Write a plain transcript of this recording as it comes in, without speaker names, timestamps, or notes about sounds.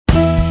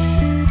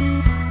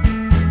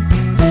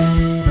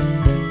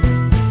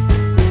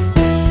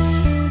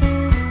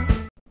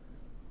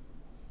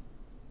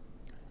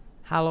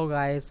Hello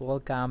guys,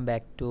 welcome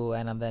back to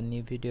another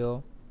new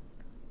video.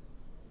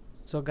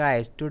 So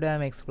guys, today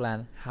I'm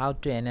explain how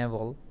to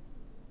enable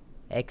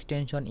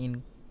extension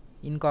in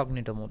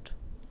incognito mode.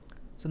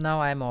 So now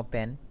I'm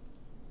open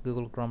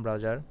Google Chrome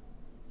browser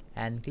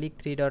and click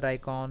three dot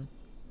icon,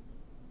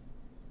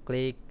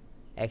 click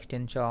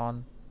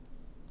extension.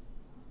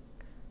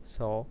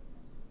 So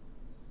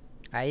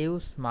I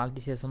use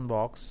multi-session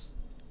box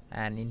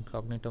and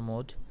incognito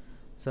mode.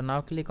 So now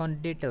click on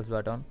details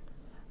button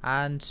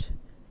and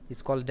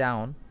scroll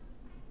down.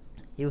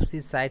 You see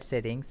site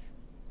settings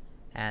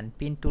and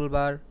pin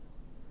toolbar,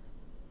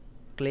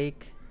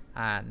 click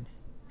and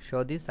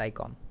show this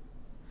icon.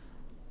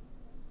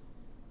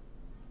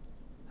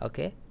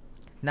 Okay,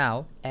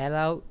 now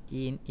allow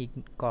in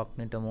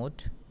incognito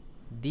mode.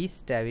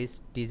 This tab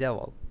is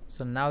disabled,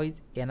 so now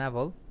it's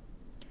enable,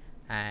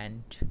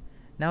 and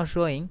now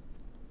showing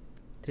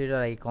three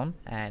dot icon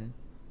and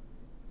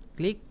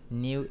click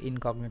new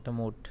incognito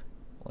mode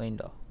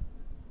window.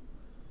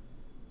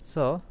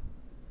 So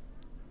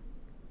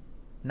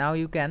now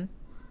you can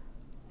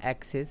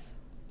access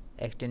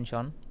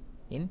extension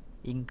in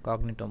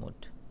incognito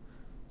mode.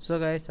 So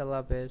guys, Allah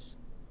Hafiz.